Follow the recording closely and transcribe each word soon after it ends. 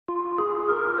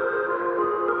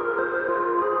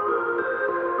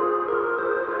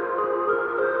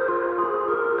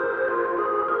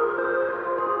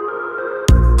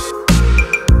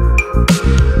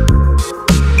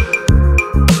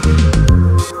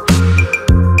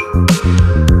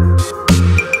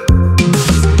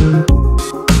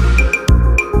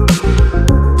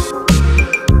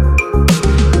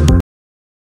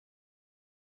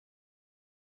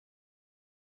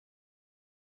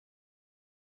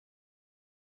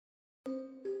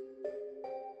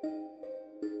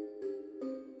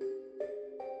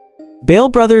Bale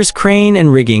Brothers crane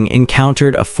and rigging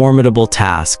encountered a formidable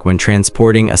task when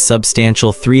transporting a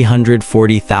substantial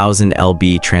 340,000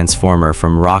 lb transformer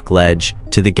from Rock Ledge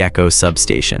to the Gecko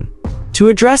substation. To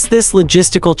address this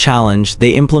logistical challenge,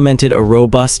 they implemented a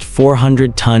robust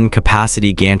 400-ton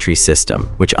capacity gantry system,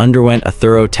 which underwent a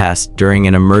thorough test during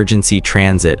an emergency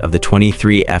transit of the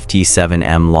 23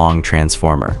 FT7M long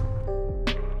transformer.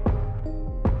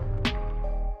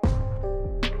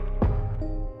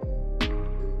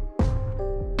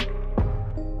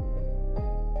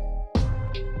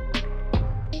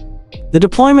 The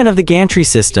deployment of the gantry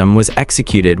system was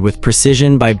executed with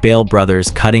precision by Bale Brothers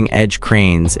cutting-edge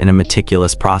cranes in a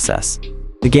meticulous process.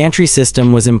 The gantry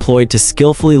system was employed to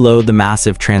skillfully load the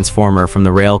massive transformer from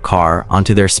the rail car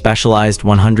onto their specialized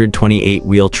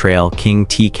 128-wheel Trail King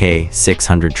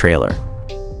TK600 trailer.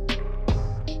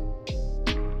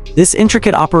 This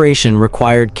intricate operation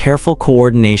required careful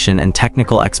coordination and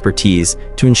technical expertise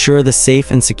to ensure the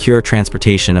safe and secure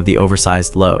transportation of the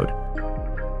oversized load.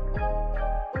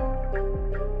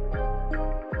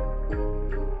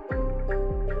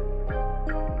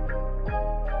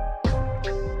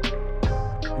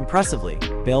 Impressively,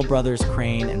 Bale Brothers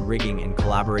crane and rigging in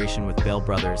collaboration with Bale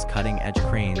Brothers cutting-edge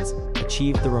cranes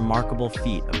achieved the remarkable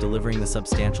feat of delivering the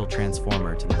substantial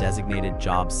transformer to the designated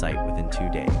job site within 2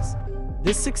 days.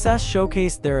 This success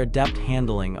showcased their adept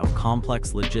handling of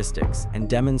complex logistics and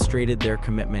demonstrated their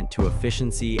commitment to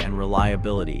efficiency and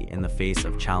reliability in the face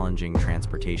of challenging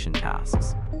transportation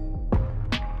tasks.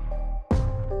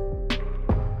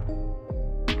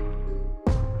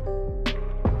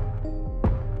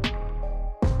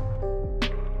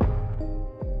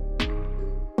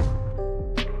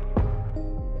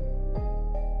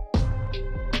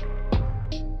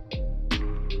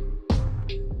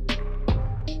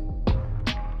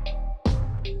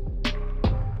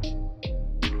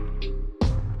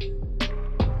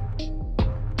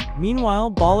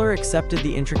 Meanwhile, Baller accepted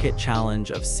the intricate challenge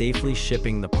of safely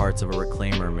shipping the parts of a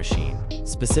reclaimer machine,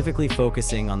 specifically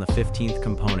focusing on the 15th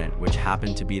component, which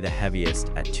happened to be the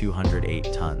heaviest at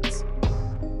 208 tons.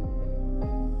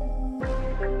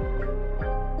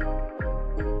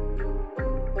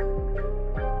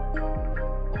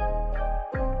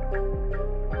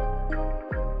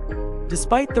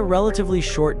 Despite the relatively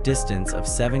short distance of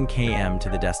 7 km to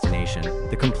the destination,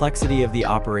 the complexity of the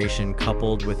operation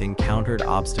coupled with encountered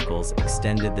obstacles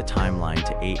extended the timeline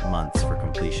to 8 months for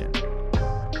completion.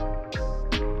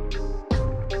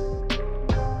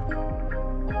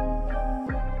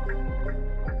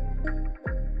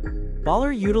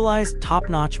 Baller utilized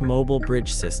top-notch mobile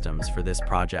bridge systems for this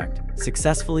project,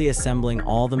 successfully assembling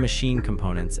all the machine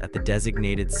components at the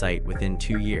designated site within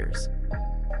 2 years.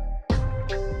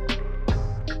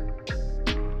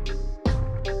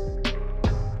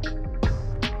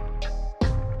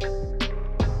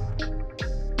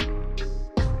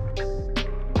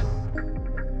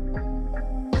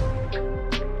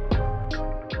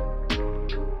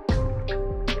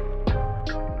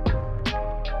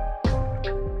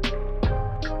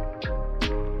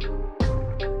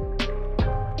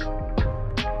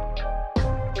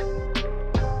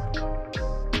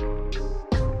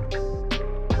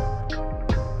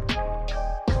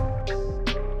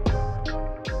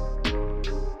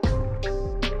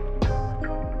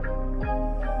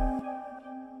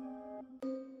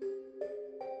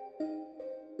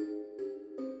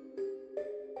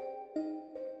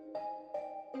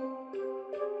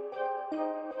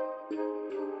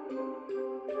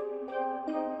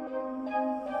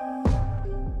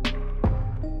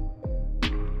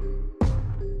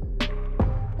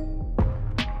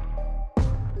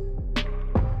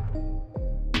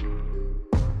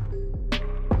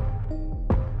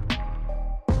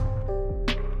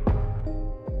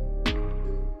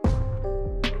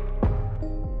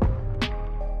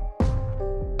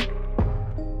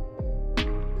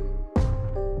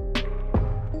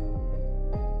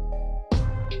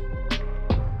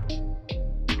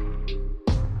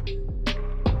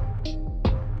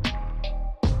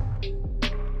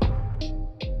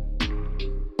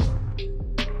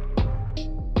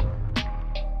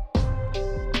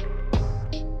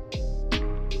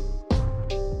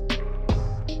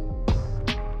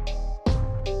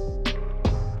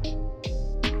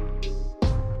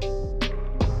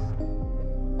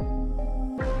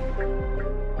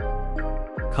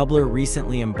 Kubler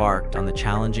recently embarked on the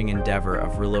challenging endeavor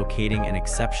of relocating an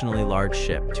exceptionally large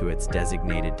ship to its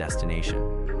designated destination.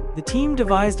 The team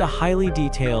devised a highly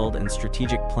detailed and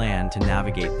strategic plan to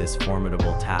navigate this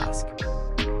formidable task.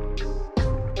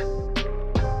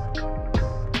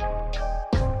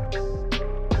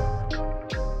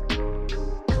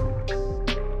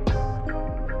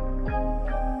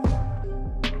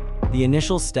 The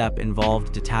initial step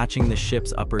involved detaching the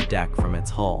ship's upper deck from its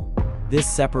hull. This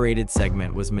separated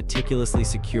segment was meticulously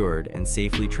secured and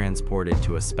safely transported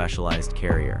to a specialized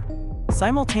carrier.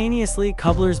 Simultaneously,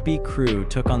 Cobbler's B crew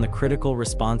took on the critical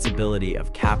responsibility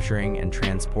of capturing and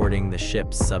transporting the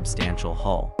ship's substantial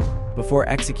hull. Before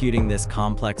executing this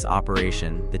complex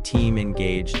operation, the team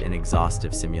engaged in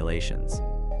exhaustive simulations.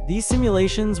 These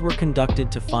simulations were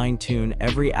conducted to fine-tune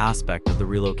every aspect of the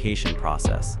relocation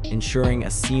process, ensuring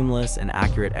a seamless and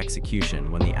accurate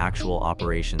execution when the actual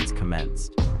operations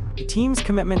commenced. The team's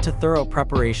commitment to thorough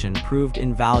preparation proved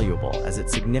invaluable as it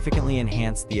significantly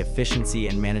enhanced the efficiency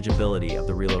and manageability of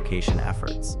the relocation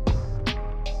efforts.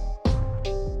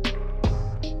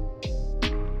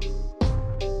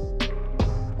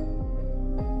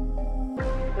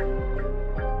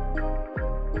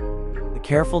 The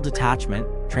careful detachment,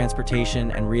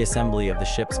 transportation, and reassembly of the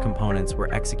ship's components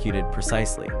were executed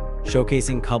precisely,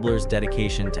 showcasing Cobbler's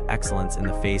dedication to excellence in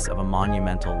the face of a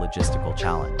monumental logistical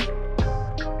challenge.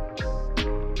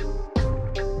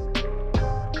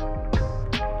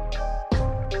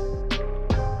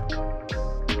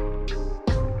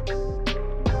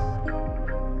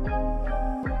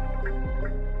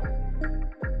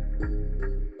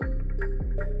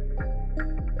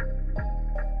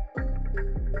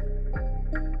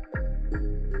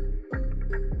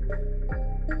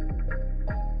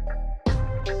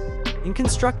 In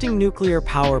constructing nuclear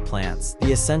power plants,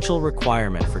 the essential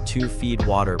requirement for 2 feed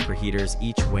water preheaters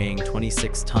each weighing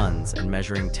 26 tons and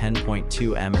measuring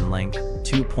 10.2 m in length,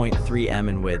 2.3 m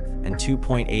in width, and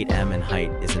 2.8 m in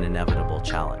height is an inevitable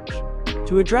challenge.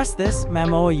 To address this,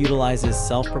 Mamoa utilizes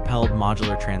self-propelled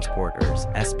modular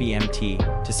transporters,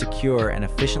 SBMT, to secure and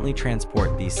efficiently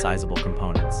transport these sizable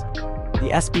components. The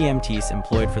SBMTs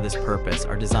employed for this purpose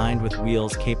are designed with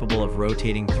wheels capable of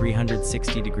rotating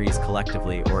 360 degrees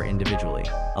collectively or individually,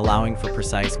 allowing for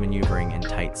precise maneuvering in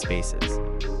tight spaces.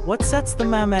 What sets the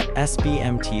Mamet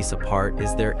SBMTs apart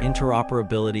is their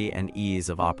interoperability and ease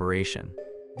of operation.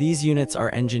 These units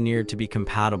are engineered to be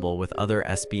compatible with other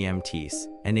SBMTs,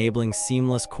 enabling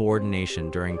seamless coordination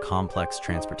during complex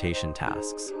transportation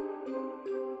tasks.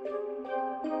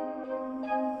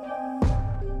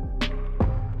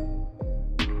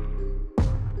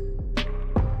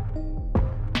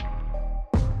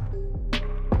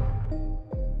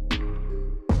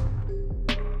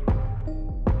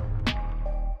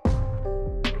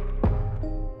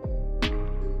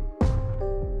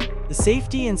 The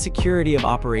safety and security of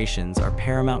operations are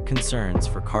paramount concerns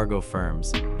for cargo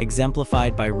firms,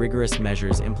 exemplified by rigorous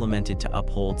measures implemented to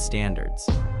uphold standards.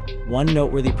 One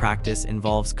noteworthy practice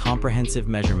involves comprehensive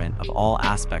measurement of all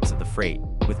aspects of the freight,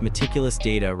 with meticulous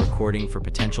data recording for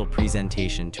potential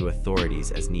presentation to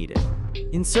authorities as needed.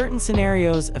 In certain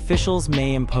scenarios, officials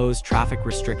may impose traffic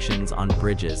restrictions on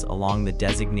bridges along the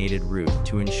designated route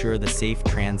to ensure the safe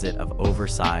transit of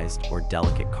oversized or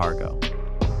delicate cargo.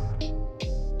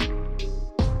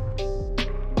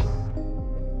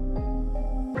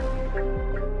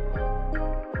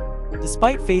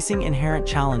 Despite facing inherent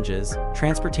challenges,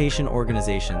 transportation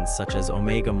organizations such as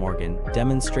Omega Morgan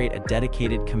demonstrate a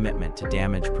dedicated commitment to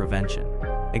damage prevention,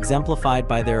 exemplified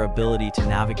by their ability to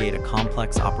navigate a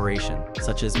complex operation,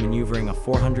 such as maneuvering a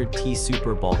 400T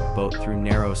super bulk boat through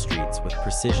narrow streets with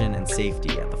precision and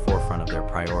safety at the forefront of their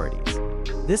priorities.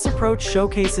 This approach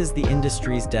showcases the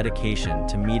industry's dedication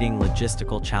to meeting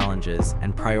logistical challenges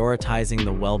and prioritizing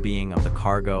the well-being of the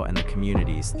cargo and the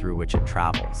communities through which it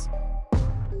travels.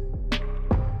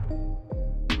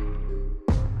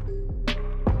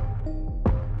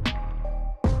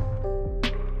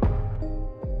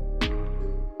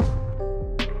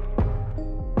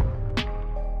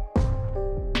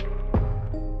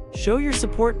 Show your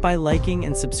support by liking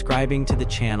and subscribing to the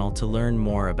channel to learn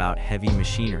more about heavy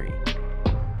machinery.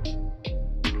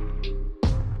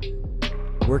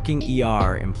 Working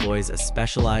ER employs a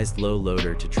specialized low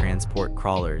loader to transport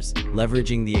crawlers,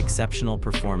 leveraging the exceptional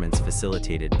performance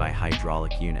facilitated by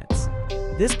hydraulic units.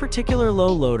 This particular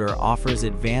low loader offers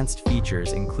advanced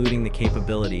features including the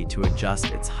capability to adjust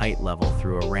its height level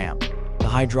through a ramp. The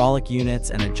hydraulic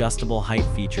units and adjustable height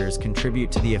features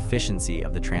contribute to the efficiency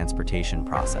of the transportation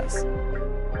process.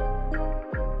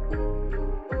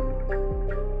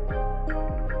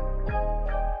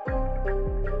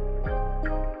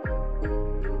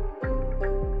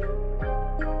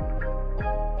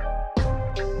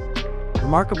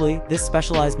 Remarkably, this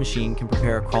specialized machine can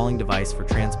prepare a crawling device for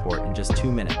transport in just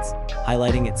 2 minutes,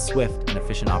 highlighting its swift and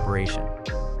efficient operation.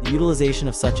 The utilization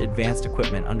of such advanced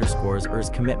equipment underscores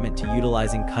ER's commitment to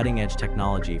utilizing cutting-edge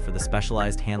technology for the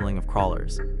specialized handling of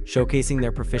crawlers, showcasing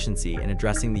their proficiency in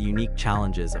addressing the unique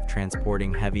challenges of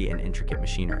transporting heavy and intricate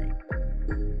machinery.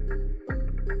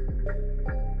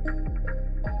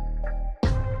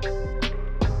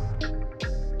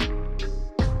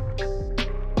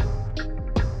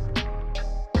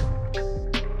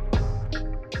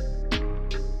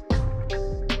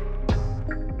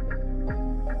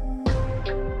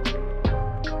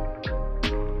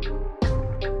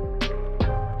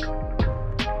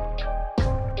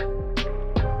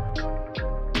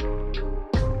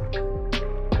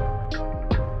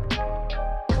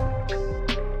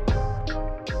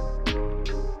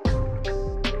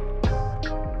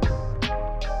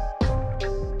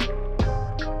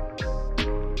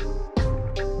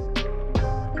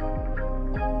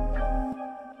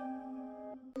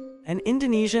 An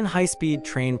Indonesian high-speed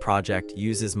train project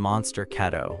uses Monster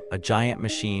Keto, a giant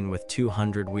machine with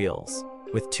 200 wheels.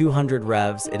 With 200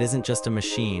 revs, it isn't just a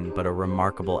machine, but a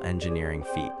remarkable engineering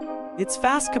feat. Its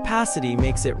fast capacity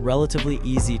makes it relatively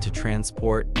easy to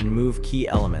transport and move key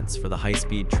elements for the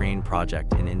high-speed train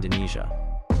project in Indonesia.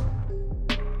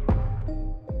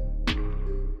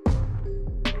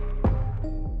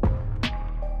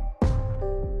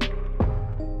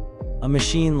 A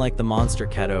machine like the Monster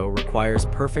Keto requires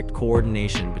perfect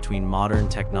coordination between modern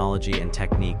technology and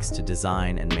techniques to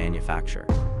design and manufacture.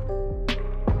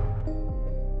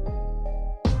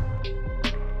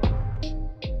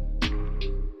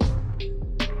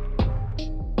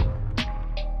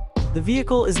 The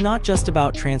vehicle is not just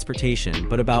about transportation,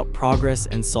 but about progress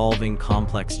and solving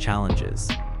complex challenges.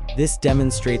 This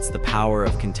demonstrates the power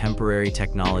of contemporary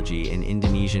technology in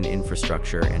Indonesian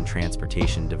infrastructure and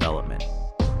transportation development.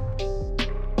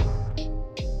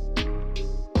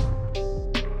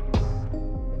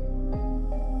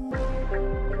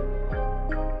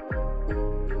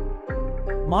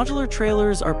 Modular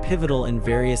trailers are pivotal in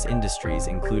various industries,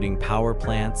 including power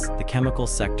plants, the chemical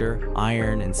sector,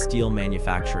 iron and steel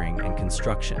manufacturing, and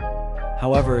construction.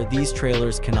 However, these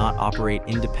trailers cannot operate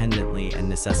independently and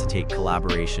necessitate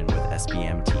collaboration with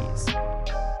SBMTs.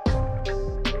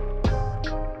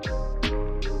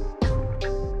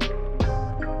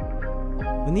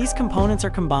 When these components are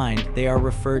combined, they are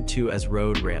referred to as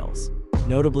road rails.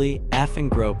 Notably, F and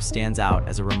Grope stands out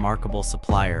as a remarkable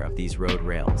supplier of these road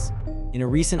rails. In a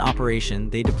recent operation,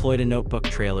 they deployed a notebook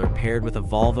trailer paired with a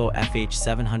Volvo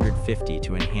FH750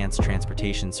 to enhance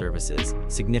transportation services,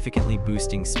 significantly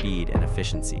boosting speed and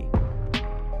efficiency.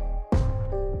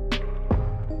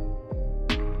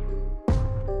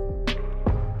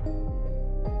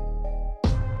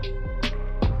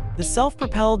 The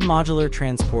self-propelled modular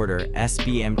transporter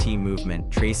 (SBMT) movement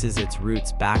traces its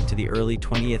roots back to the early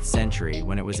 20th century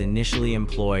when it was initially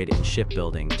employed in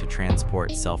shipbuilding to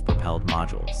transport self-propelled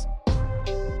modules.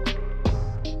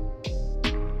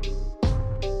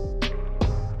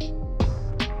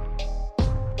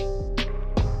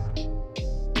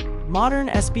 Modern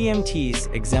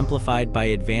SBMTs, exemplified by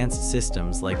advanced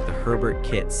systems like the Herbert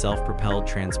Kit self-propelled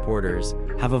transporters,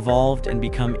 have evolved and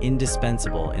become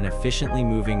indispensable in efficiently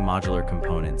moving modular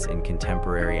components in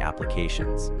contemporary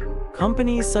applications.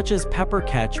 Companies such as Pepper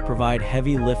Ketch provide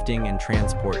heavy lifting and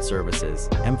transport services,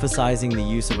 emphasizing the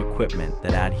use of equipment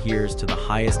that adheres to the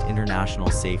highest international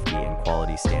safety and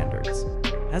quality standards.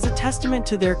 As a testament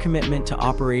to their commitment to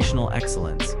operational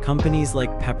excellence, companies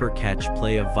like Pepper Ketch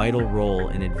play a vital role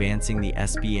in advancing the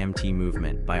SBMT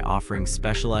movement by offering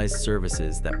specialized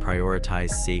services that prioritize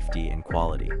safety and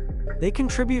quality. They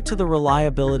contribute to the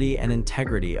reliability and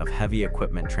integrity of heavy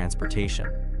equipment transportation.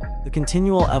 The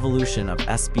continual evolution of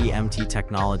SBMT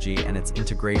technology and its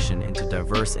integration into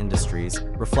diverse industries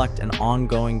reflect an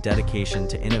ongoing dedication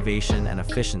to innovation and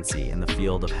efficiency in the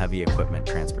field of heavy equipment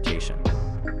transportation.